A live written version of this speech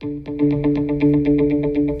Warning,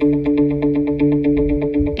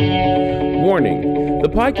 the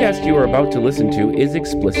podcast you are about to listen to is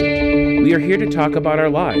explicit. We are here to talk about our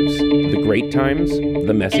lives, the great times,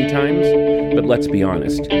 the messy times, but let's be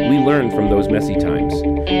honest, we learn from those messy times.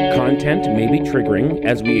 Content may be triggering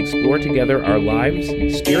as we explore together our lives,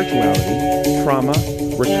 spirituality, trauma,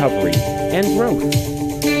 recovery, and growth.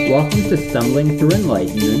 Welcome to Stumbling Through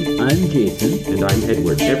Enlightenment. I'm Jason. And I'm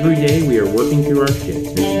Edward. Every day we are working through our shit, and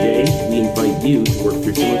today we invite you to work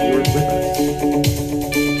through some of yours with us.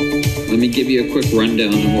 Let me give you a quick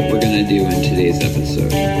rundown on what we're going to do in today's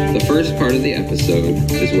episode. The first part of the episode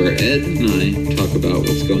is where Ed and I talk about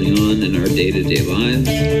what's going on in our day-to-day lives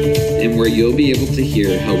and where you'll be able to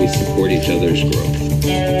hear how we support each other's growth.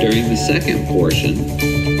 During the second portion,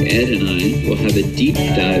 Ed and I will have a deep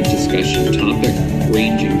dive discussion topic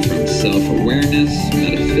ranging from self-awareness,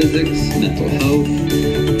 metaphysics, mental health,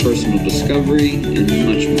 personal discovery, and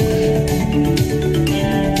much more.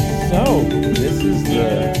 So, this is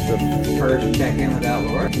the Purge check-in without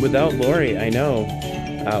Lori. Without Lori, I know.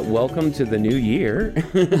 Welcome to the new year.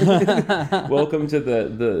 Welcome to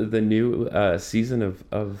the new season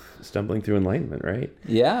of Stumbling Through Enlightenment, right?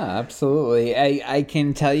 Yeah, absolutely. I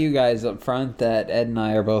can tell you guys up front that Ed and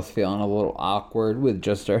I are both feeling a little awkward with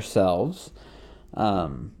just ourselves.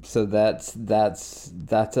 So that's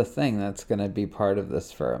a thing that's going to be part of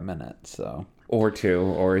this for a minute. So Or two,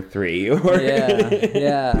 or three, or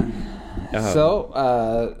yeah. So,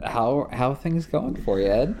 how things going for you,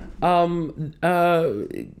 Ed? Up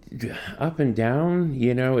and down.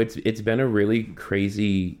 You know, it's been a really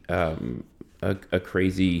crazy, a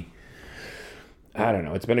crazy. I don't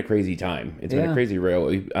know. It's been a crazy time. It's been a crazy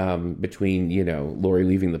rail between, Lori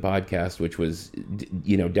leaving the podcast, which was,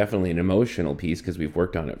 definitely an emotional piece because we've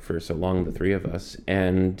worked on it for so long, the three of us,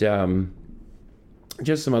 and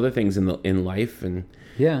just some other things in life and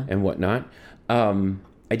whatnot.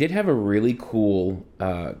 I did have a really cool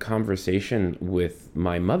conversation with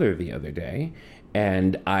my mother the other day,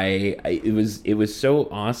 and it was so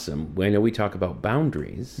awesome. I know we talk about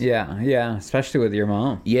boundaries. Yeah, especially with your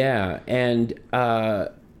mom. Yeah, and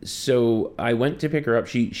so I went to pick her up.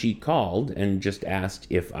 She called and just asked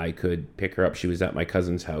if I could pick her up. She was at my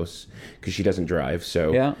cousin's house because she doesn't drive.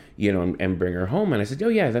 So and bring her home. And I said, oh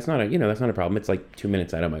yeah, that's not a problem. It's like 2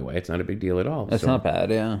 minutes out of my way. It's not a big deal at all. That's not bad.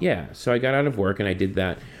 Yeah. Yeah. So I got out of work and I did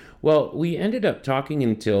that. Well, we ended up talking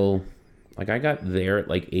until I got there at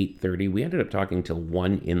 8:30. We ended up talking till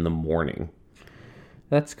 1 a.m.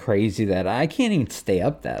 That's crazy that I can't even stay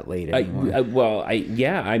up that late anymore.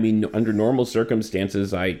 I mean, under normal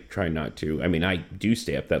circumstances, I try not to. I mean, I do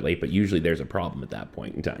stay up that late, but usually there's a problem at that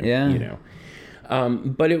point in time. Yeah.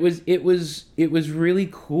 But it was really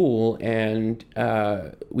cool, and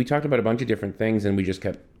we talked about a bunch of different things, and we just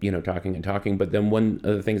kept talking and talking. But then one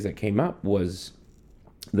of the things that came up was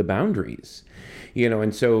the boundaries,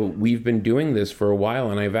 and so we've been doing this for a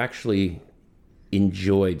while, and I've actually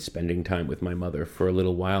enjoyed spending time with my mother for a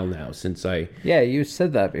little while now since you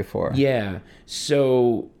said that before. Yeah.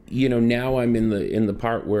 So, now I'm in the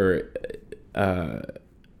part where I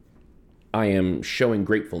am showing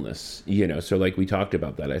gratefulness, so we talked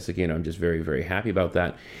about that. I said, I'm just very, very happy about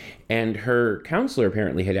that. And her counselor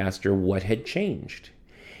apparently had asked her what had changed.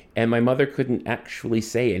 And my mother couldn't actually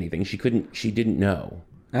say anything. She didn't know.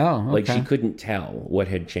 Oh, okay. She couldn't tell what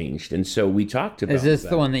had changed. And so we talked about Is this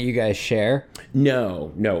the one that you guys share?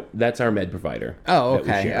 No, that's our med provider. Oh,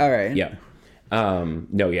 okay. All right. Yeah.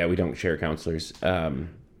 We don't share counselors.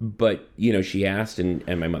 But, she asked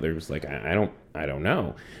and my mother was like, I don't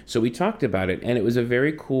know. So we talked about it, and it was a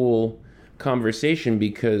very cool conversation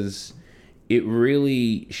because it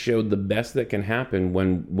really showed the best that can happen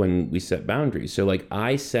when we set boundaries. So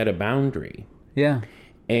I set a boundary. Yeah.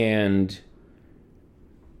 And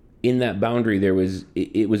in that boundary,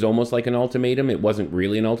 it was almost like an ultimatum. It wasn't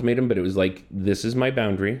really an ultimatum, but it was this is my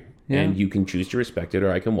boundary, and you can choose to respect it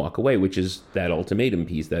or I can walk away, which is that ultimatum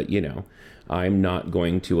piece that, I'm not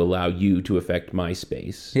going to allow you to affect my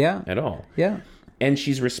space at all. Yeah. And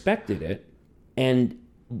she's respected it.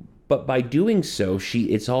 But by doing so,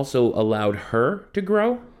 it's also allowed her to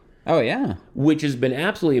grow. Oh, yeah. Which has been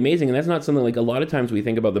absolutely amazing. And that's not something a lot of times we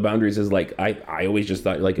think about the boundaries as I always just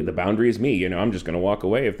thought the boundary is me, I'm just going to walk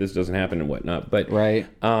away if this doesn't happen and whatnot. But right.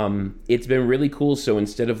 It's been really cool. So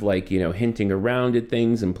instead of hinting around at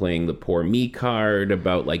things and playing the poor me card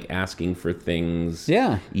about asking for things,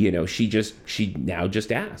 she now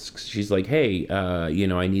just asks. She's like, hey,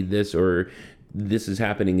 I need this, or this is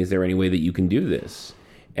happening. Is there any way that you can do this?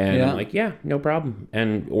 And I'm like, yeah, no problem.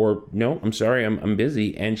 Or no, I'm sorry, I'm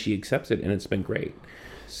busy. And she accepts it, and it's been great.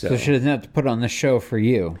 So she doesn't have to put on the show for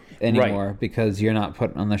you anymore because you're not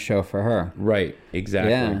putting on the show for her. Right.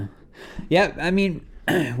 Exactly. Yeah. Yeah. I mean,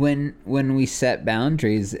 when we set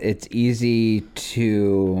boundaries, it's easy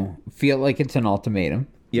to feel like it's an ultimatum.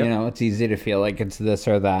 Yep. You know, it's easy to feel like it's this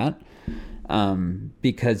or that.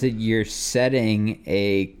 Because you're setting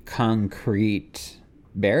a concrete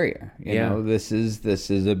barrier. You know, this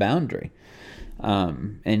is a boundary.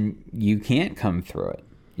 And you can't come through it,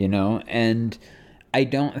 you know, and I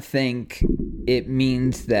don't think it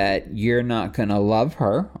means that you're not going to love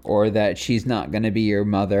her or that she's not going to be your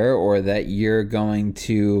mother or that you're going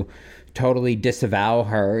to totally disavow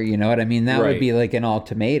her. You know what I mean? That would be like an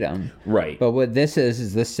ultimatum. Right. But what this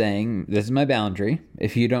is this saying, this is my boundary.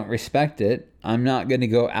 If you don't respect it, I'm not going to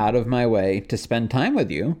go out of my way to spend time with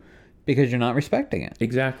you because you're not respecting it.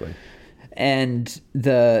 Exactly. And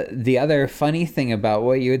the other funny thing about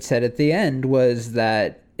what you had said at the end was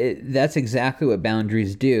that that's exactly what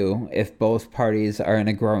boundaries do if both parties are in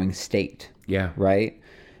a growing state. Yeah. Right?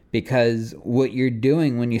 Because what you're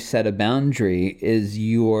doing when you set a boundary is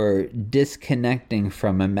you're disconnecting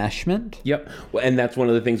from enmeshment. Yep. Well, and that's one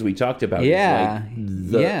of the things we talked about. Yeah.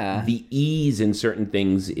 Is like the ease in certain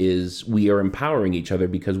things is we are empowering each other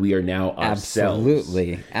because we are now ourselves.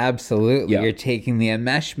 Absolutely. Yeah. You're taking the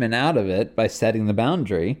enmeshment out of it by setting the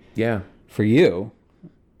boundary. Yeah. For you.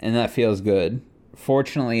 And that feels good.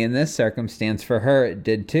 Fortunately, in this circumstance, for her, it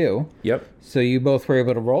did too. Yep. So you both were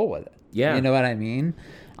able to roll with it. Yeah. You know what I mean?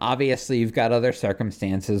 Obviously, you've got other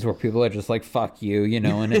circumstances where people are just like, fuck you, you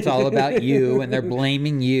know, and it's all about you, and they're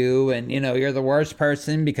blaming you, and, you know, you're the worst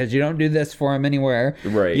person because you don't do this for them anywhere.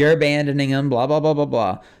 Right. You're abandoning them, blah, blah, blah, blah,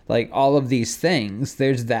 blah. Like, all of these things,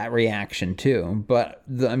 there's that reaction, too. But,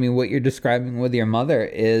 I mean, what you're describing with your mother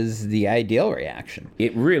is the ideal reaction.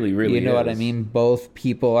 It really, really is. You know what I mean? Both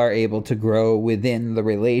people are able to grow within the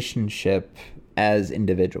relationship as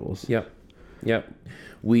individuals. Yep. Yep.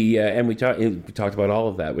 We talked about all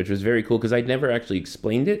of that, which was very cool because I'd never actually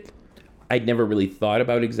explained it. I'd never really thought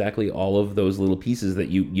about exactly all of those little pieces that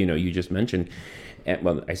you just mentioned. And,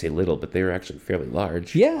 well, I say little, but they were actually fairly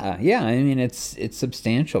large. Yeah. I mean, it's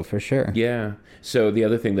substantial for sure. Yeah. So the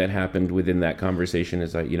other thing that happened within that conversation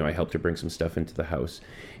is I helped her bring some stuff into the house,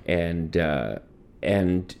 and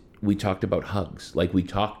we talked about hugs.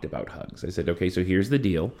 I said, okay, so here's the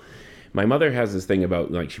deal. My mother has this thing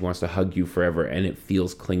about, like, she wants to hug you forever, and it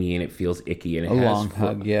feels clingy and it feels icky, and it has long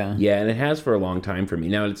hug, yeah. Yeah, and it has for a long time for me.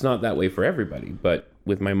 Now, it's not that way for everybody, but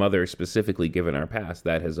with my mother specifically, given our past,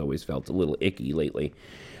 that has always felt a little icky lately.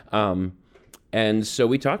 And so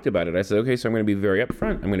we talked about it. I said, okay, so I'm going to be very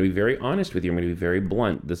upfront. I'm going to be very honest with you. I'm going to be very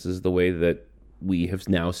blunt. This is the way that we have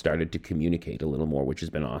now started to communicate a little more, which has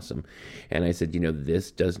been awesome. And I said,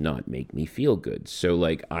 this does not make me feel good. So,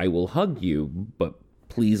 like, I will hug you, but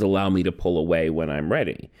please allow me to pull away when I'm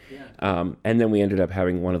ready. Yeah. And then we ended up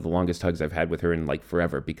having one of the longest hugs I've had with her in like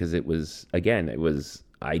forever because it was okay.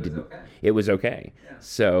 Yeah.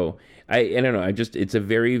 So I don't know. It's a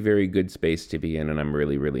very, very good space to be in, and I'm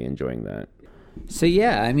really, really enjoying that. So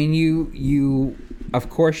yeah, I mean, you of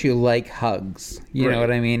course you like hugs, you know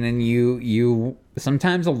what I mean, and you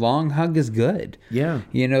sometimes a long hug is good. Yeah,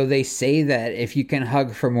 they say that if you can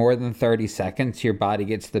hug for more than 30 seconds, your body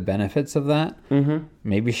gets the benefits of that. Mm-hmm.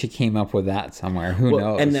 Maybe she came up with that somewhere. Who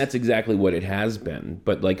knows? And that's exactly what it has been.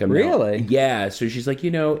 But like, really, yeah. So she's like,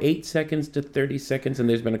 8 seconds to 30 seconds, and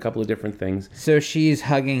there's been a couple of different things. So she's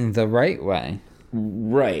hugging the right way,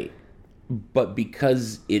 right? But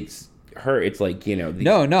because it's her, it's like,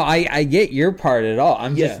 no, I get your part at all.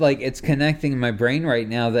 I'm just like, it's connecting in my brain right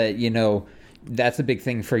now that that's a big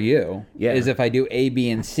thing for you. Yeah, is if I do A,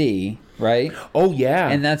 B, and C, right? Oh yeah.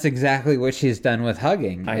 And that's exactly what she's done with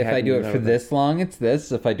hugging. If I do it for this long, it's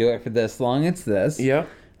this. If I do it for this long, it's this. Yeah.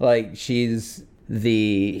 Like she's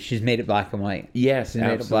made it black and white. Yes, she's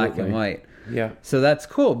made it black and white. Yeah. So that's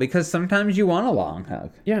cool because sometimes you want a long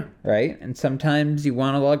hug. Yeah. Right? And sometimes you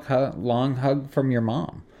want a long hug from your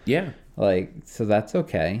mom. Yeah. Like, so that's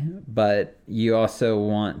okay. But you also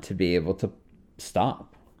want to be able to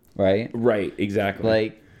stop, right? Right, exactly.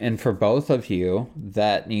 Like, and for both of you,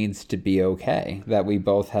 that needs to be okay. That we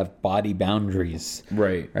both have body boundaries.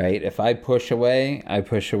 Right. Right? If I push away, I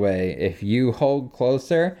push away. If you hold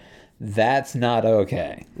closer, that's not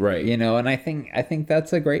okay. Right. And I think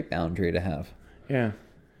that's a great boundary to have. Yeah.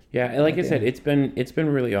 Yeah, and like I said, it's been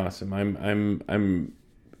really awesome. I'm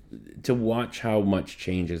to watch how much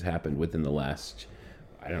change has happened within the last,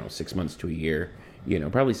 6 months to a year.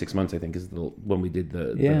 Probably 6 months, I think, is when we did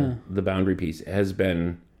the boundary piece. It has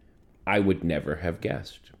been, I would never have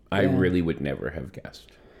guessed. I really would never have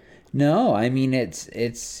guessed. No, I mean,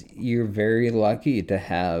 it's you're very lucky to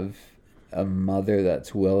have a mother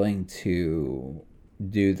that's willing to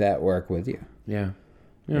do that work with you. Yeah.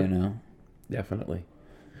 You know? Definitely.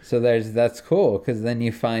 So that's cool, because then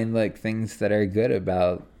you find like things that are good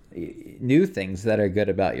about, new things that are good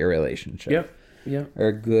about your relationship. Yep. Yeah.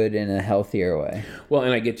 Or good in a healthier way. Well,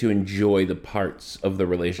 and I get to enjoy the parts of the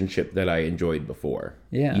relationship that I enjoyed before.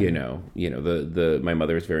 Yeah. You know, my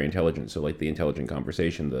mother is very intelligent, so like the intelligent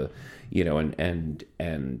conversation,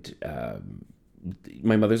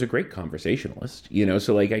 my mother's a great conversationalist,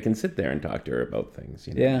 so like I can sit there and talk to her about things,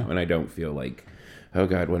 Yeah. and I don't feel like, oh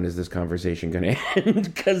God, when is this conversation going to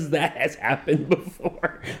end? Because that has happened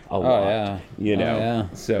before a lot, yeah.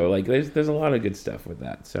 So like there's a lot of good stuff with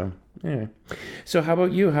that. So yeah. So how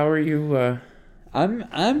about you? How are you?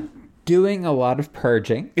 I'm doing a lot of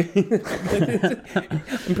purging.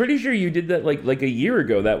 I'm pretty sure you did that like a year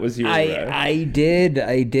ago. That was your. I did,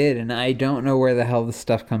 and I don't know where the hell this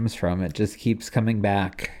stuff comes from. It just keeps coming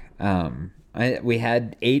back. We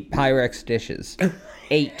had 8 Pyrex dishes.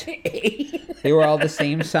 8. They were all the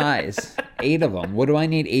same size. 8 of them. What do I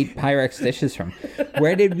need 8 Pyrex dishes from?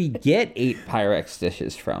 Where did we get 8 Pyrex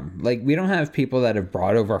dishes from? Like, we don't have people that have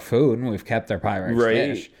brought over food and we've kept their Pyrex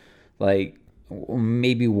dish. Like,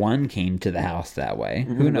 maybe one came to the house that way.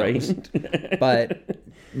 Who knows? Right. But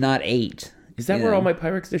not 8. Is that where all my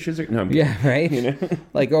Pyrex dishes are? No, I'm yeah, right?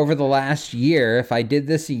 Like, over the last year, if I did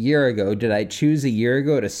this a year ago, did I choose a year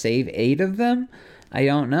ago to save 8 of them? I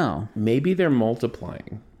don't know. Maybe they're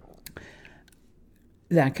multiplying.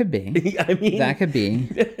 That could be. I mean... That could be.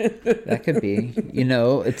 That could be.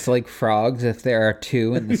 It's like frogs. If there are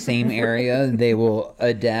 2 in the same area, they will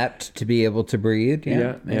adapt to be able to breed.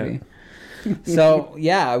 Yeah, maybe. Yeah. So,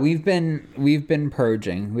 yeah, we've been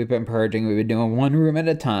purging. We've been doing one room at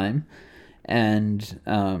a time. And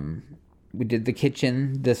we did the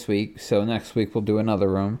kitchen this week. So next week we'll do another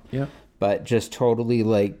room. Yeah. But just totally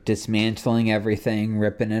like dismantling everything,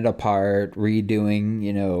 ripping it apart,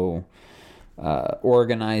 redoing,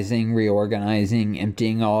 organizing, reorganizing,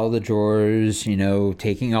 emptying all the drawers,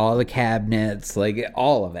 taking all the cabinets, like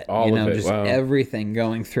all of it. All of it. Just wow. Everything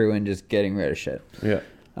going through and just getting rid of shit. Yeah.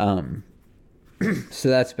 So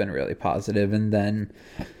that's been really positive. And then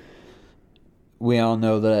we all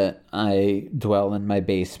know that I dwell in my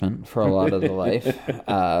basement for a lot of the life.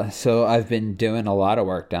 So I've been doing a lot of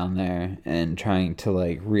work down there and trying to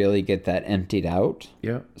like really get that emptied out.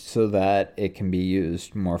 Yeah. So that it can be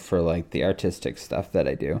used more for like the artistic stuff that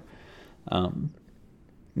I do.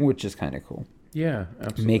 Which is kind of cool. Yeah,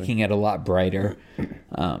 absolutely. Making it a lot brighter.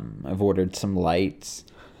 I've ordered some lights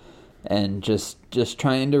and just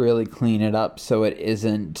trying to really clean it up so it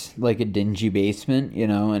isn't like a dingy basement,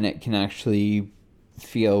 and it can actually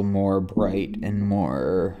feel more bright and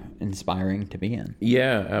more inspiring to be in.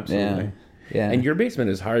 Yeah, absolutely. Yeah. And your basement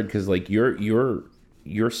is hard because like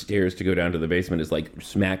your stairs to go down to the basement is like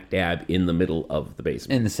smack dab in the middle of the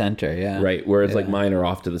basement. In the center, yeah. Right. Whereas like mine are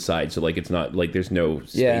off to the side, so like it's not like there's no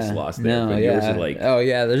space lost there. No, but yours are like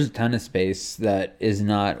there's a ton of space that is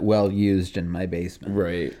not well used in my basement.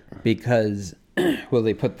 Right. Because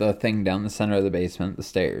they put the thing down the center of the basement, the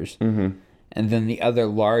stairs. Mm-hmm. And then the other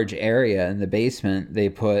large area in the basement, they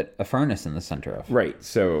put a furnace in the center of. Right.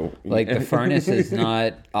 So like the furnace is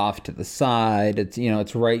not off to the side. It's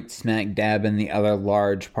it's right smack dab in the other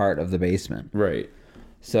large part of the basement. Right.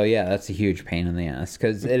 So yeah, that's a huge pain in the ass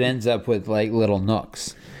because it ends up with like little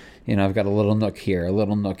nooks. I've got a little nook here, a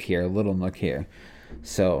little nook here, a little nook here.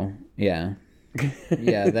 So yeah.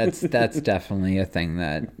 Yeah, that's definitely a thing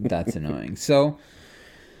that's annoying. So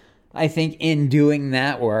I think in doing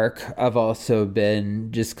that work, I've also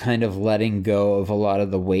been just kind of letting go of a lot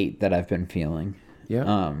of the weight that I've been feeling.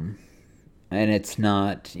 Yeah. And it's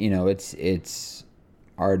not, it's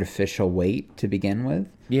artificial weight to begin with.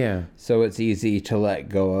 Yeah. So it's easy to let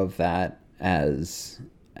go of that as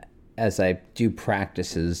I do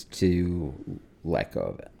practices to let go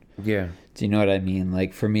of it. Yeah. Do you know what I mean?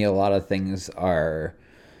 Like for me, a lot of things are,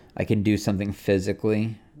 I can do something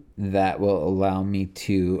physically that will allow me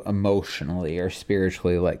to emotionally or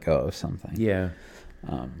spiritually let go of something. Yeah.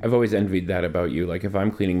 I've always envied that about you. Like if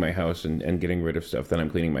I'm cleaning my house and getting rid of stuff, then I'm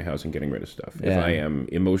cleaning my house and getting rid of stuff. Yeah. If I am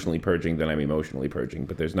emotionally purging, then I'm emotionally purging.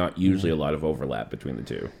 But there's not usually a lot of overlap between the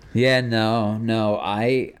two. Yeah, no.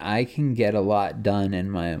 I can get a lot done in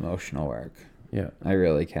my emotional work. Yeah. I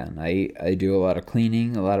really can. I do a lot of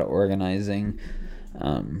cleaning, a lot of organizing,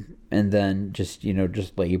 and then just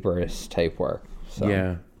laborious type work. So.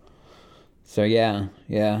 Yeah. So yeah.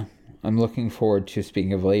 I'm looking forward to,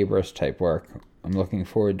 speaking of laborious type work, I'm looking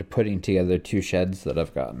forward to putting together 2 sheds that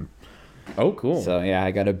I've gotten. Oh, cool. So yeah, I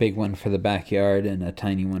got a big one for the backyard and a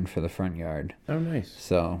tiny one for the front yard. Oh, nice.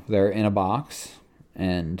 So they're in a box,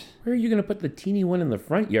 And where are you going to put the teeny one in the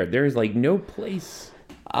front yard? There is like no place.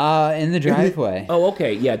 In the driveway. Oh,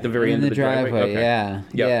 okay. Yeah, at the very end of the driveway. Okay. Yeah,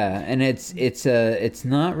 Yep. yeah. And it's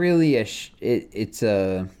not really it's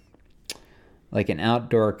a like an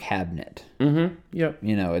outdoor cabinet. Mm-hmm. Yep.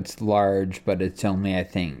 You know, it's large, but it's only I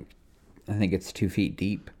think it's 2 feet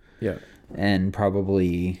deep. Yeah. And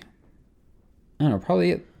probably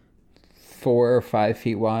 4 or 5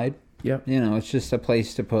 feet wide. Yep. You know, it's just a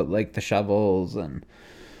place to put like the shovels and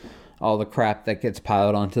all the crap that gets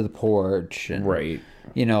piled onto the porch. And, right.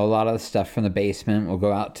 You know, a lot of the stuff from the basement will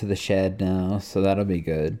go out to the shed now, so that'll be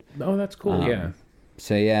good. Oh, that's cool. Yeah.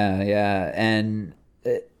 So yeah. And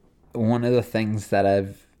one of the things that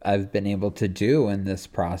I've been able to do in this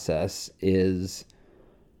process is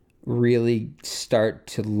really start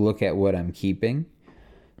to look at what I'm keeping.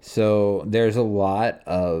 So there's a lot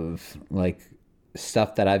of like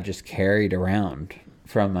stuff that I've just carried around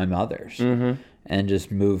from my mother's and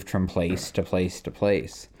just moved from place to place to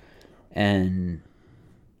place. And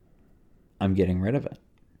I'm getting rid of it.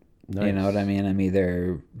 Nice. You know what I mean? I'm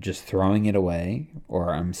either just throwing it away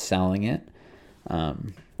or I'm selling it.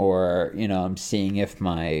 Or, you know, I'm seeing if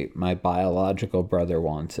my biological brother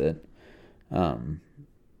wants it.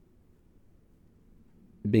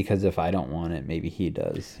 Because if I don't want it, maybe he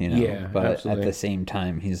does, you know? Yeah, but absolutely. At the same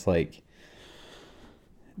time, he's like,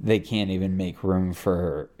 they can't even make room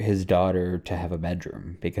for his daughter to have a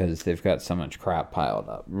bedroom because they've got so much crap piled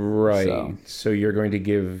up. Right. So you're going to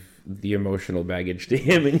give the emotional baggage to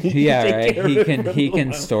him, and yeah, right. He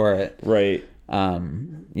can store it. Right.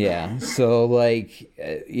 Yeah. So like,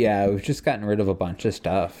 we've just gotten rid of a bunch of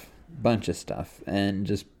stuff, and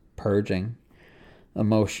just purging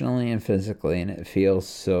emotionally and physically, and it feels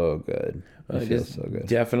so good. It feels so good.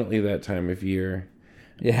 Definitely that time of year.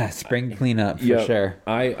 Yeah, spring cleanup for sure.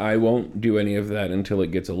 I won't do any of that until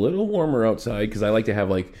it gets a little warmer outside because I like to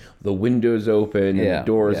have like the windows open and the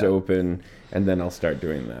doors open, and then I'll start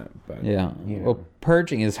doing that. But well,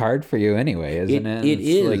 purging is hard for you anyway, isn't it? It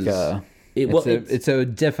is. Like it's a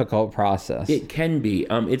difficult process. It can be.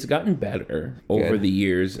 It's gotten better over the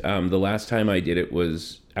years. The last time I did it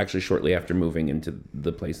was actually shortly after moving into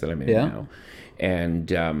the place that I'm in now,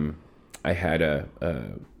 and I had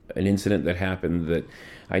an incident that happened that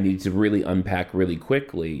I needed to really unpack really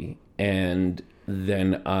quickly, and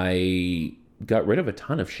then I got rid of a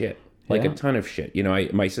ton of shit. Like a ton of shit. You know,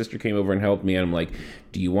 my sister came over and helped me, and I'm like,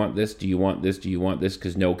 do you want this? Do you want this? Do you want this?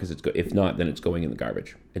 Because if not, then it's going in the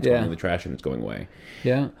garbage. It's going in the trash and it's going away.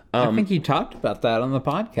 Yeah. I think you talked about that on the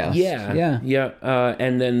podcast. Yeah.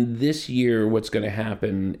 And then this year, what's going to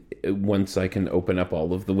happen once I can open up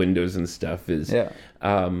all of the windows and stuff is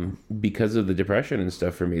because of the depression and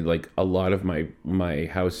stuff for me, like a lot of my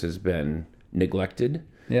house has been neglected.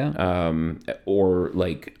 Yeah. Or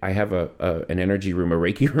like I have an energy room, a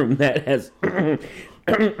Reiki room that has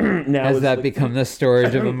now has that become the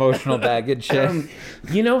storage of emotional baggage shit?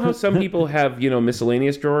 You know how some people have,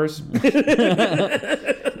 miscellaneous drawers?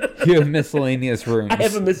 You have miscellaneous rooms. I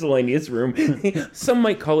have a miscellaneous room. Some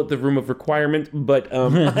might call it the room of requirement, but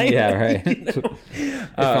yeah, right.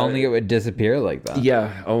 If only it would disappear like that.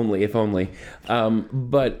 Yeah, if only.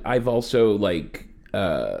 But I've also like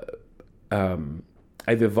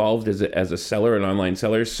I've evolved as a seller, an online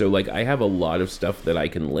seller. So like I have a lot of stuff that I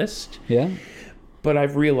can list. Yeah. But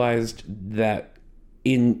I've realized that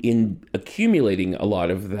in accumulating a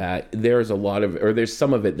lot of that, there's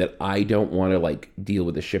some of it that I don't want to like deal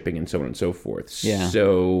with the shipping and so on and so forth. Yeah.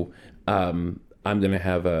 So I'm going to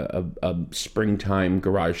have a springtime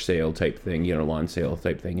garage sale type thing, lawn sale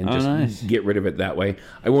type thing, and just get rid of it that way.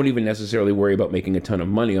 I won't even necessarily worry about making a ton of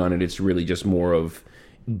money on it. It's really just more of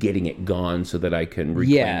getting it gone so that I can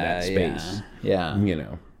reclaim that space. Yeah.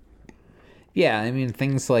 Yeah, I mean,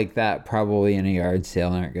 things like that probably in a yard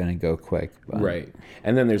sale aren't going to go quick. But. Right.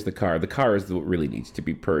 And then there's the car. The car is what really needs to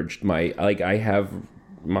be purged. I have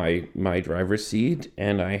my driver's seat,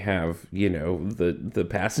 and I have, the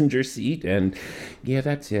passenger seat, and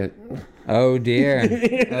that's it. Oh dear.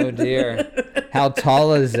 How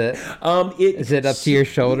tall is it? Is it up to your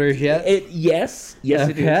shoulders yet? Yes,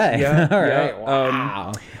 it is. Yeah. All right.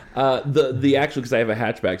 Wow. The actual, because I have a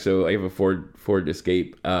hatchback, so I have a Ford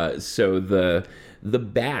Escape. So the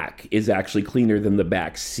back is actually cleaner than the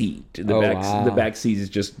back seat. The back seat is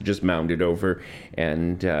just mounted over,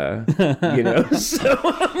 and so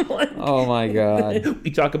I'm like, oh my god.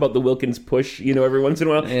 We talk about the Wilkins push, every once in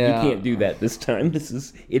a while. You can't do that this time.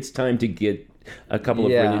 It's time to get a couple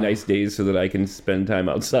of really nice days so that I can spend time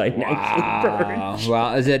outside and actually purge.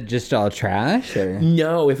 Wow, is it just all trash? Or?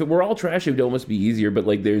 No, if it were all trash, it would almost be easier. But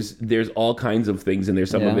like, there's all kinds of things in there.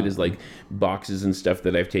 Some of it is like boxes and stuff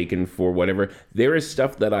that I've taken for whatever. There is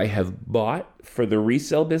stuff that I have bought for the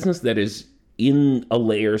resale business that is in a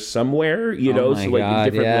layer somewhere, you know, so like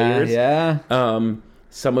in different layers. Yeah.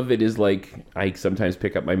 Some of it is like I sometimes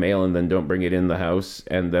pick up my mail and then don't bring it in the house,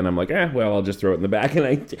 and then I'm like, well, I'll just throw it in the back. And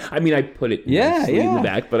I mean, I put it nicely in the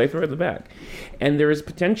back, but I throw it in the back. And there is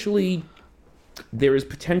potentially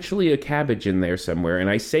a cabbage in there somewhere, and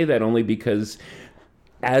I say that only because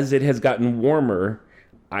as it has gotten warmer,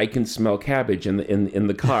 I can smell cabbage in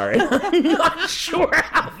the car. And I'm not sure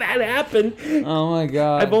how that happened. Oh my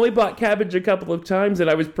God. I've only bought cabbage a couple of times, and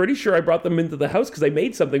I was pretty sure I brought them into the house because I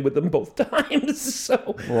made something with them both times.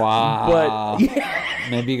 So wow. But yeah.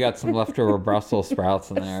 Maybe you got some leftover Brussels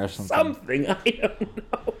sprouts in there or something. Something, I don't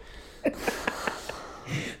know.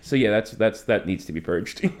 So yeah, that needs to be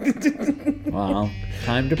purged. Wow.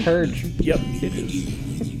 Time to purge. Yep, it is.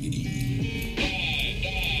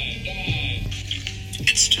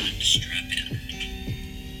 It's time to strap in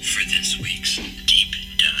for this week's deep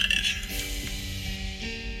dive.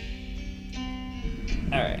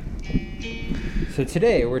 All right. So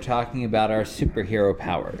today we're talking about our superhero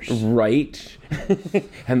powers. Right.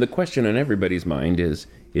 And the question on everybody's mind is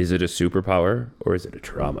it a superpower or is it a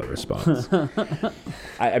trauma response?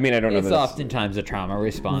 I mean, I don't know. It's oftentimes a trauma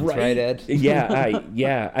response, right Ed?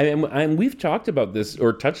 And we've talked about this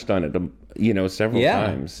or touched on it, several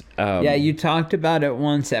times. You talked about it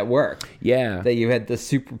once at work. Yeah. That you had the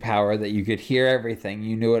superpower that you could hear everything.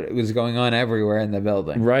 You knew what was going on everywhere in the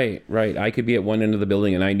building. Right. I could be at one end of the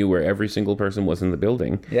building and I knew where every single person was in the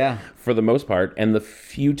building. Yeah. For the most part. And the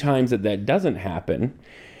few times that doesn't happen,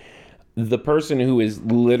 the person who is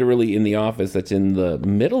literally in the office that's in the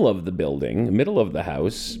middle of the building, middle of the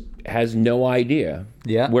house, has no idea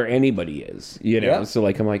where anybody is, So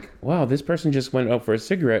like, I'm like, wow, this person just went out for a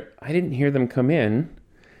cigarette. I didn't hear them come in.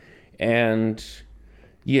 And,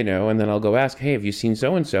 and then I'll go ask, hey, have you seen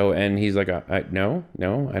so-and-so? And he's like, no,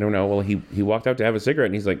 I don't know. Well, he walked out to have a cigarette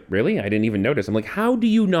and he's like, really? I didn't even notice. I'm like, how do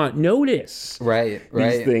you not notice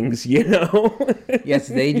these things, Yes,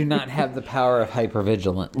 they do not have the power of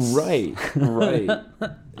hypervigilance. Right.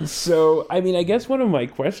 So, I mean, I guess one of my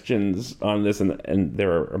questions on this, and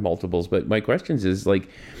there are multiples, but my questions is like,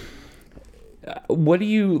 what do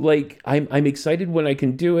you like? I'm excited when I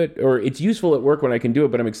can do it, or it's useful at work when I can do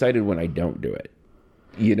it, but I'm excited when I don't do it.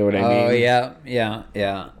 You know what I mean? Oh, yeah.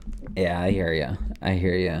 I hear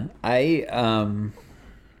you.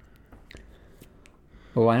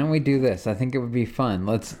 Well, why don't we do this? I think it would be fun.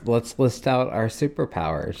 Let's list out our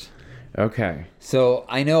superpowers. Okay. So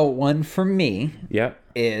I know one for me. Yep.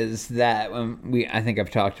 Is that I think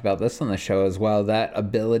I've talked about this on the show as well, that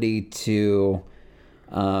ability to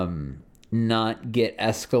not get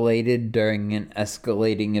escalated during an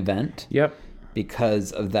escalating event. Yep.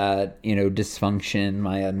 Because of that, dysfunction in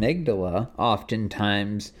my amygdala,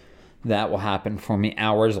 oftentimes that will happen for me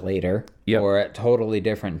hours later or at totally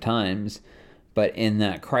different times. But in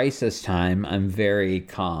that crisis time, I'm very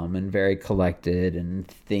calm and very collected and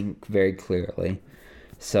think very clearly.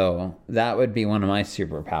 So that would be one of my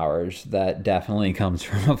superpowers that definitely comes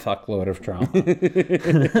from a fuckload of trauma.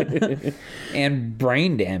 And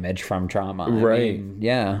brain damage from trauma. Right. I mean,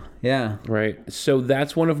 yeah. Right. So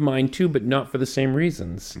that's one of mine too, but not for the same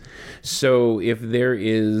reasons. So if there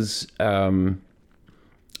is,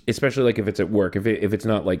 especially like if it's at work, if it's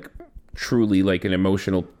not like truly like an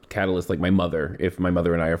emotional catalyst, like my mother, if my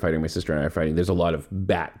mother and I are fighting, my sister and I are fighting, there's a lot of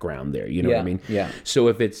background there, you know what I mean? Yeah. So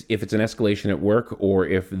if it's an escalation at work, or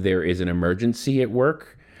if there is an emergency at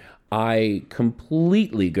work, I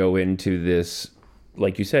completely go into this,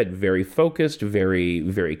 like you said, very focused, very,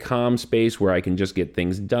 very calm space where I can just get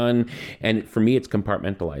things done. And for me, it's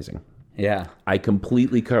compartmentalizing. Yeah. I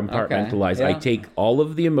completely compartmentalize. Okay. Yeah. I take all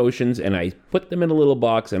of the emotions and I put them in a little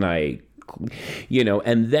box, and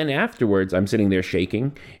and then afterwards I'm sitting there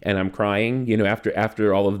shaking and I'm crying,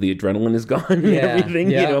 after all of the adrenaline is gone and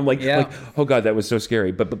everything, I'm like, oh God, that was so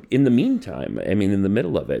scary. But in the meantime, I mean, in the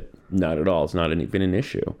middle of it, not at all. It's not even an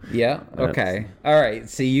issue. Yeah. Okay. All right.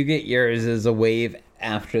 So you get yours as a wave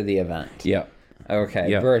after the event. Yeah.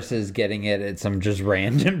 Okay. Yeah. Versus getting it at some just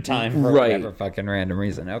random time for whatever fucking random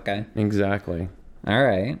reason. Okay. Exactly. All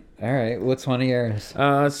right. What's one of yours?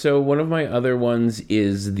 So one of my other ones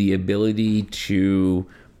is the ability to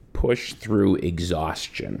push through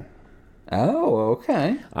exhaustion. Oh,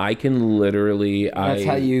 okay. I can literally... That's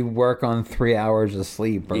how you work on 3 hours of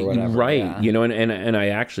sleep or whatever. Right. Yeah. You know, and I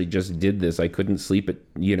actually just did this. I couldn't sleep at,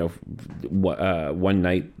 one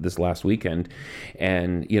night this last weekend.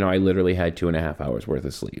 And, I literally had 2.5 hours worth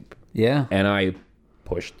of sleep. Yeah. And I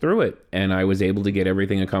pushed through it, and I was able to get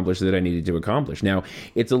everything accomplished that I needed to accomplish. Now,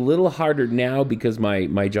 it's a little harder now because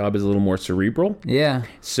my job is a little more cerebral. Yeah.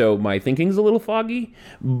 So my thinking's a little foggy.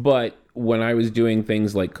 But when I was doing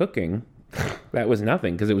things like cooking, that was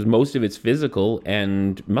nothing because most of it's physical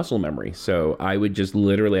and muscle memory. So I would just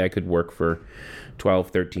literally, I could work for 12,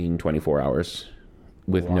 13, 24 hours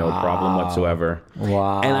with no problem whatsoever.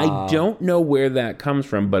 Wow. And I don't know where that comes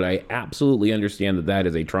from, but I absolutely understand that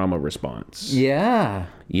is a trauma response. Yeah.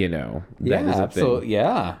 That Yeah, is a absolutely. thing.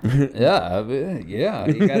 Yeah. Yeah.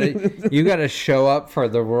 You gotta show up for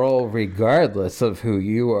the role regardless of who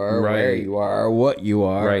you are, Right. where you are, what you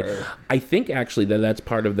are. Right. I think actually that's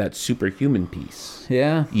part of that superhuman piece.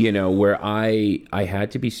 Yeah. Where I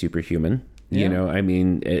had to be superhuman. Yeah. I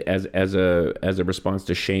mean, as a response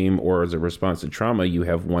to shame or as a response to trauma, you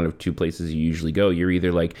have one of two places you usually go. You're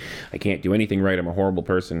either like, I can't do anything right, I'm a horrible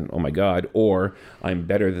person, oh my God, or I'm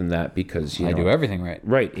better than that because I do everything right.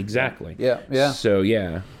 Right, exactly. Yeah.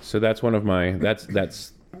 So that's one of my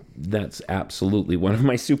that's absolutely one of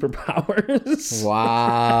my superpowers.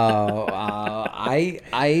 Wow.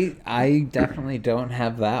 I definitely don't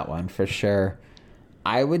have that one for sure.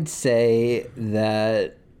 I would say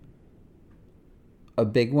that a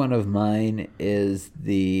big one of mine is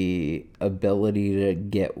the ability to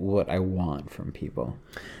get what I want from people.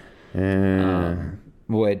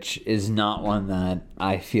 Which is not one that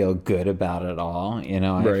I feel good about at all. I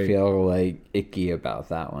Right. feel like icky about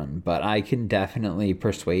that one. But I can definitely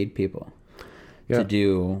persuade people to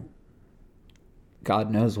do God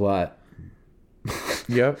knows what.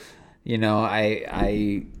 Yep.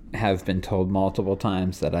 I have been told multiple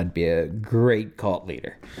times that I'd be a great cult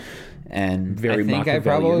leader. And Very I think I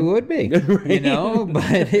probably would be, but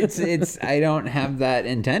it's I don't have that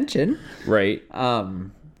intention. Right.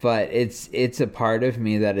 But it's a part of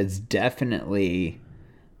me that is definitely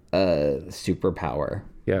a superpower.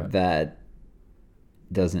 Yeah. That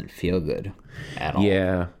doesn't feel good at all.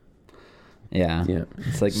 Yeah. Yeah.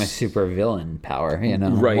 It's like my super villain power,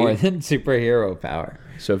 Right. more than superhero power.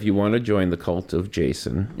 So if you want to join the cult of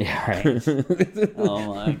Jason, Yeah, right.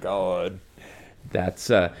 Oh my God.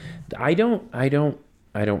 that's I don't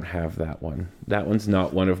have that one. That one's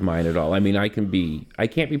not one of mine at all. I mean, I can't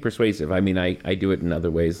be persuasive. I mean, I do it in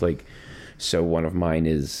other ways. Like, so one of mine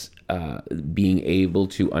is being able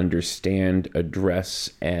to understand, address,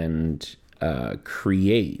 and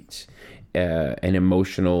create an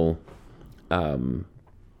emotional,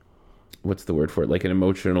 what's the word for it? Like an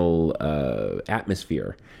emotional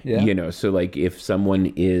atmosphere. Yeah. So like if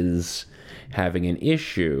someone is having an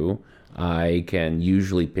issue, I can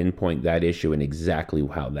usually pinpoint that issue and exactly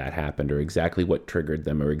how that happened or exactly what triggered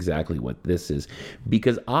them or exactly what this is.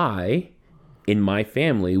 Because I, in my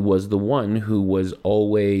family, was the one who was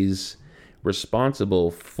always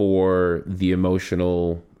responsible for the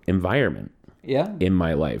emotional environment in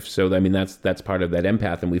my life. So, I mean, that's part of that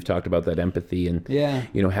empath. And we've talked about that empathy and,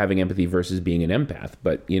 having empathy versus being an empath.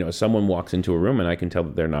 But, someone walks into a room and I can tell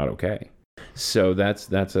that they're not okay. So that's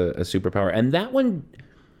a superpower. And that one...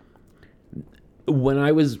 When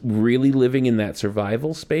I was really living in that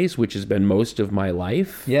survival space, which has been most of my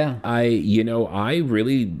life, I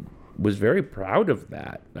really was very proud of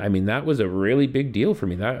that. I mean, that was a really big deal for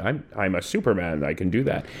me. That I'm a Superman. I can do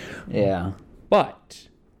that. Yeah. But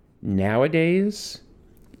nowadays,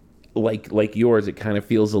 like yours, it kind of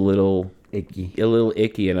feels a little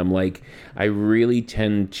icky, and I'm like, I really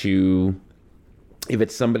tend to, if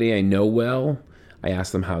it's somebody I know well, I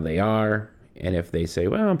ask them how they are. And if they say,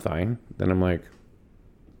 well, I'm fine, then I'm like,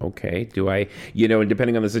 okay, do I, and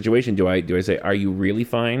depending on the situation, do I say, are you really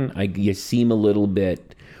fine? You seem a little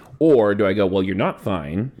bit, or do I go, well, you're not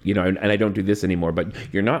fine, and I don't do this anymore, but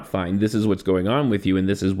you're not fine. This is what's going on with you. And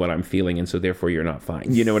this is what I'm feeling. And so therefore you're not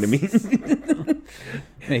fine. You know what I mean?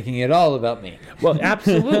 Making it all about me. Well,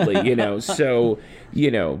 absolutely. So,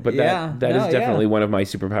 but that is definitely one of my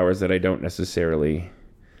superpowers that I don't necessarily,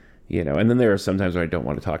 and then there are sometimes where I don't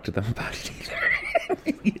want to talk to them about it either.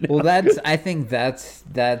 Well, I think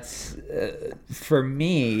that's for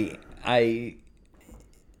me,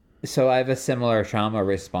 so I have a similar trauma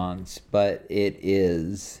response, but it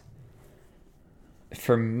is,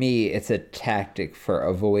 for me, it's a tactic for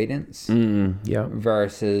avoidance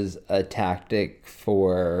versus a tactic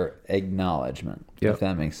for acknowledgement, if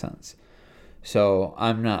that makes sense. So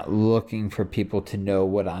I'm not looking for people to know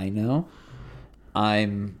what I know.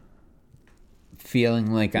 I'm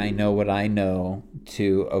feeling like I know what I know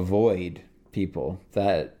to avoid people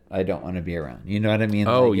that I don't want to be around. You know what I mean?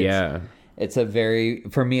 Oh, Like, yeah. It's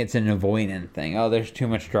for me, it's an avoidant thing. Oh, there's too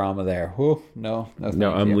much drama there. Whew, no, thank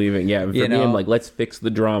I'm you. leaving. Yeah, for me, I'm like, let's fix the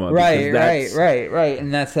drama. Right. Because Right.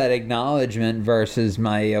 And that's that acknowledgement versus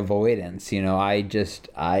my avoidance.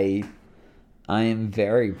 I am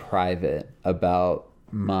very private about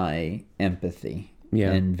my empathy.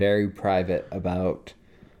 Yeah. And very private about,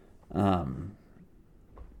 I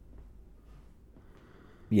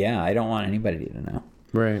don't want anybody to know.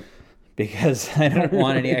 Right. Because I don't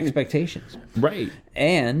want any expectations. Right.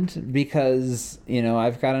 And because,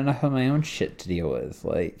 I've got enough of my own shit to deal with.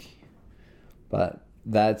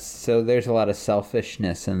 So there's a lot of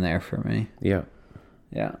selfishness in there for me. Yeah.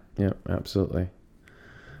 Yeah. Yeah, absolutely.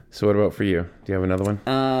 So what about for you? Do you have another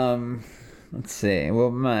one? Let's see.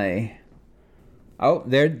 Well,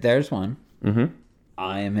 there's one. Mm-hmm.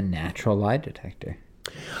 I am a natural lie detector.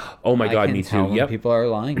 Oh my God, I me can tell too. when Yep. people are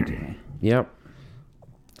lying to me. Yep.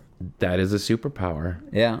 That is a superpower.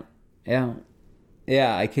 Yeah.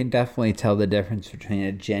 I can definitely tell the difference between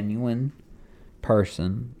a genuine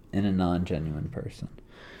person and a non-genuine person.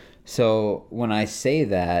 So when I say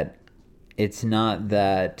that, it's not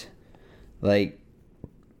that,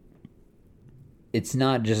 it's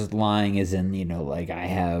not just lying as in, I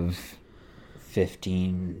have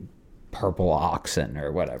 15 purple oxen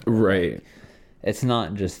or whatever. Right. It's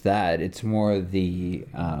not just that. It's more the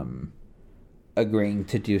agreeing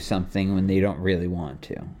to do something when they don't really want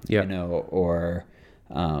to. Yeah. Or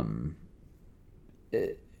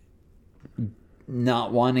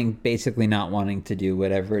not wanting to do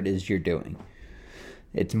whatever it is you're doing.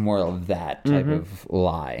 It's more of that type of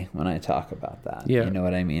lie when I talk about that. Yeah. You know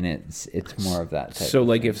what I mean? It's more of that type So of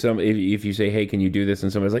like thing. if you say, hey, can you do this?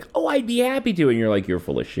 And somebody's like, oh, I'd be happy to. And you're like, you're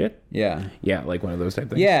full of shit. Yeah. Yeah. Like one of those type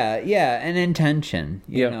things. Yeah. And intention,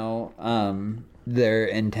 Yeah. Their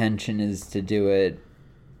intention is to do it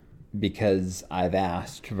because I've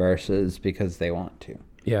asked versus because they want to.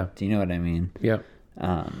 Yeah. Do you know what I mean? Yeah.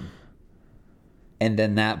 And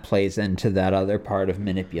then that plays into that other part of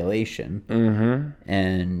manipulation. Mm-hmm.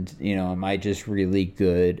 And, am I just really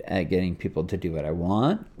good at getting people to do what I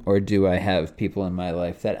want? Or do I have people in my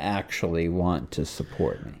life that actually want to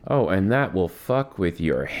support me? Oh, and that will fuck with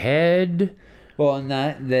your head. Well, and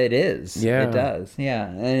that is. Yeah. It does.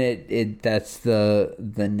 Yeah. And that's the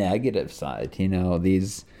negative side.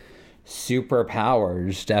 These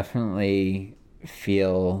superpowers definitely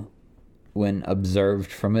feel, when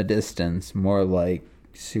observed from a distance, more like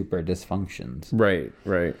super dysfunctions. Right.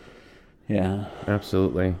 Yeah.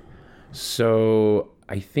 Absolutely. So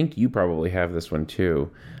I think you probably have this one too.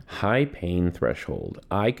 High pain threshold.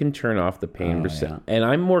 I can turn off the pain receptor. Yeah. And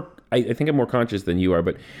I think I'm more conscious than you are,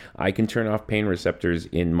 but I can turn off pain receptors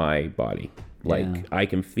in my body. Like I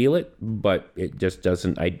can feel it, but it just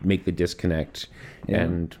doesn't. I make the disconnect. Yeah.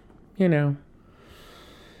 And,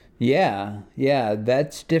 Yeah,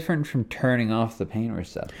 that's different from turning off the pain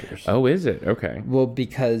receptors. Oh, is it? Okay. Well,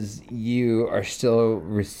 because you are still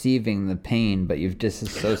receiving the pain, but you've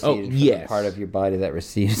disassociated from the part of your body that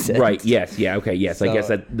receives it. Right, yes, yeah, okay, yes. So, I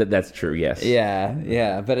guess that's true, yes.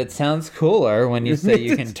 Yeah, but it sounds cooler when you say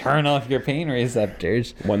you can turn off your pain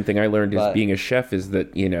receptors. One thing I learned is being a chef is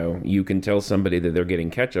that, you can tell somebody that they're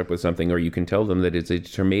getting ketchup with something, or you can tell them that it's a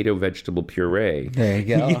tomato vegetable puree. There you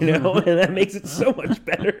go. And that makes it so much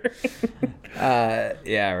better.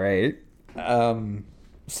 Yeah, right.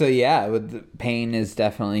 So yeah, with the pain is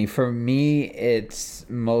definitely, for me, it's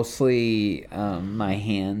mostly my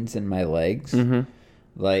hands and my legs. Mm-hmm.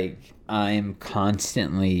 Like, I'm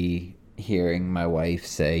constantly hearing my wife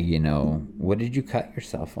say, what did you cut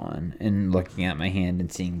yourself on? And looking at my hand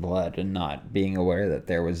and seeing blood and not being aware that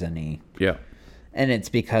there was any. Yeah. And it's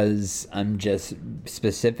because I'm just,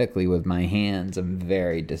 specifically with my hands, I'm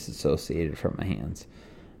very disassociated from my hands.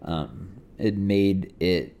 It made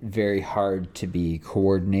it very hard to be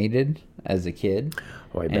coordinated as a kid.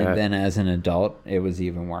 Oh, I bet. And then as an adult, it was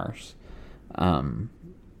even worse.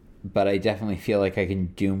 But I definitely feel like I can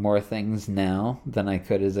do more things now than I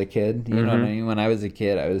could as a kid. You know what I mean? When I was a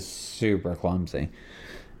kid, I was super clumsy.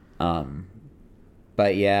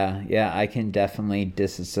 But yeah, I can definitely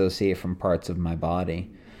disassociate from parts of my body,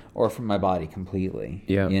 or from my body completely.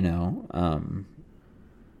 Yeah.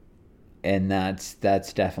 And that's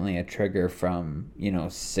definitely a trigger from,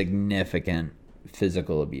 significant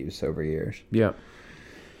physical abuse over years. Yeah.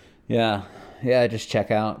 Yeah, I just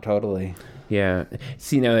check out totally. Yeah.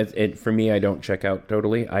 See, now for me, I don't check out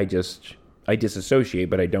totally. I disassociate,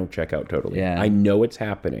 but I don't check out totally. Yeah. I know it's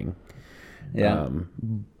happening. Yeah.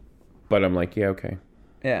 But I'm like, yeah, okay.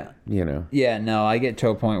 Yeah. You know? Yeah, no, I get to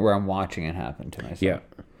a point where I'm watching it happen to myself. Yeah.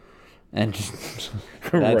 And just,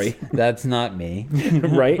 Right. that's not me.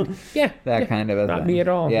 Right? Yeah. That kind of a Not thing. me at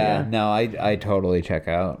all. Yeah, no, I totally check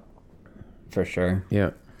out. For sure. Yeah.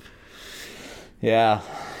 Yeah.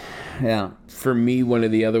 Yeah. For me, one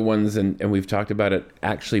of the other ones, and we've talked about it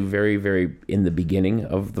actually very, very in the beginning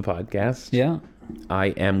of the podcast. Yeah. I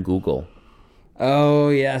am Google. Oh,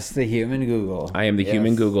 yes, the human Google. I am the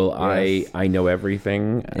human Google. Yes. I know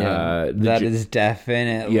everything. Yeah. That is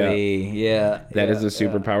definitely, That is a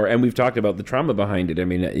superpower. And we've talked about the trauma behind it. I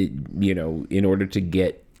mean, in order to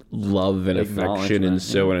get love and affection and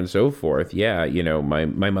so on and so forth. Yeah, my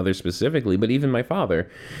mother specifically, but even my father,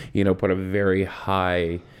 put a very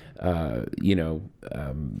high, I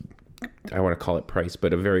want to call it price,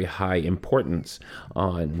 but a very high importance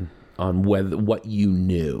on what you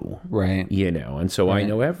knew, right? And so I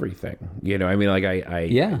know everything. I mean, like I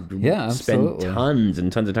spend absolutely. tons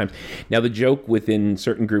and tons of times. Now the joke within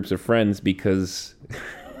certain groups of friends, because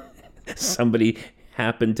somebody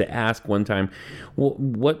happened to ask one time, well,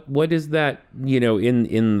 what is that?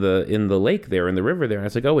 In the lake there, in the river there. And I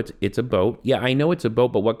was like, oh, it's a boat. Yeah, I know it's a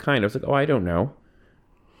boat, but what kind? I was like, oh, I don't know.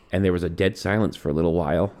 And there was a dead silence for a little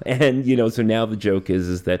while. And, so now the joke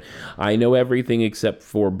is that I know everything except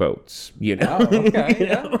for boats, Oh, okay.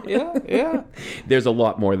 Yeah. There's a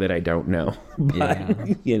lot more that I don't know. But,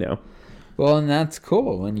 Well, and that's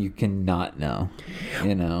cool when you can not know,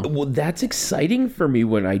 Well, that's exciting for me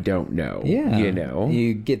when I don't know. Yeah.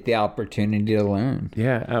 You get the opportunity to learn.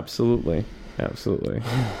 Yeah, absolutely. Absolutely.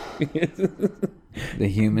 The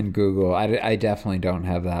human Google. I definitely don't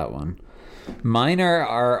have that one. Mine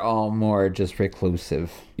are all more just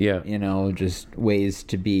reclusive. Yeah. Just ways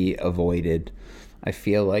to be avoided. I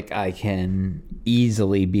feel like I can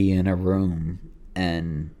easily be in a room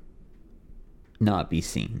and not be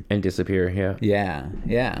seen. And disappear, yeah.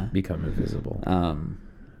 Yeah. Become invisible.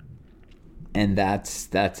 And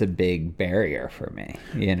that's a big barrier for me,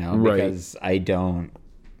 Right. because I don't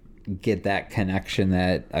get that connection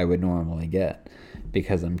that I would normally get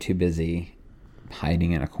because I'm too busy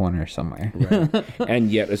hiding in a corner somewhere. Right.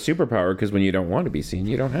 And yet a superpower, because when you don't want to be seen,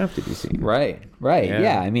 you don't have to be seen. Right.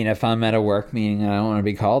 Yeah. I mean, if I'm at a work meeting and I don't want to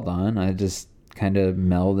be called on, I just kind of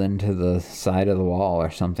meld into the side of the wall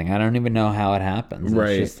or something. I don't even know how it happens. Right.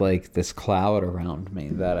 It's just like this cloud around me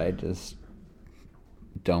that I just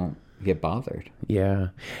don't get bothered. Yeah.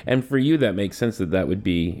 And for you, that makes sense that would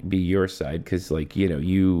be your side, because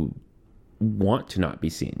you want to not be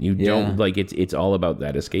seen. You don't it's all about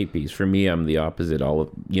that escape piece. For me, I'm the opposite. A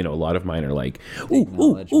lot of mine are like, ooh,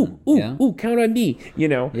 count on me,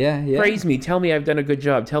 Yeah. praise me, tell me I've done a good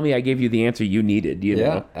job, tell me I gave you the answer you needed,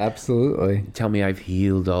 Yeah, absolutely. tell me I've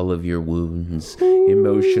healed all of your wounds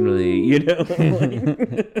emotionally,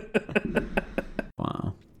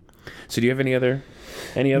 Wow. So do you have any other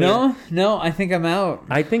No, I think I'm out.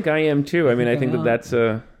 I think I am too. I mean, I think that's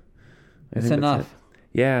It's enough.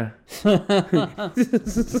 Yeah. That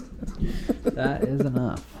is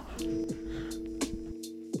enough.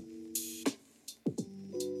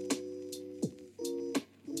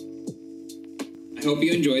 I hope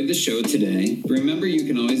you enjoyed the show today. Remember, you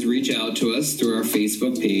can always reach out to us through our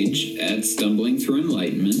Facebook page at Stumbling Through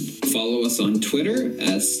Enlightenment. Follow us on Twitter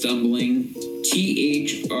at Stumbling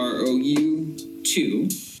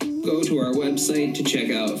THROU2. Go to our website to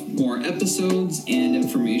check out more episodes and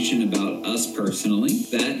information about us personally.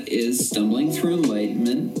 That is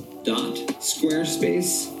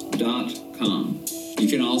stumblingthroughenlightenment.squarespace.com. You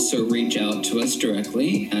can also reach out to us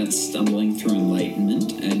directly at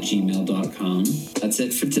stumblingthroughenlightenment@gmail.com. That's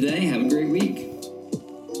it for today. Have a great week.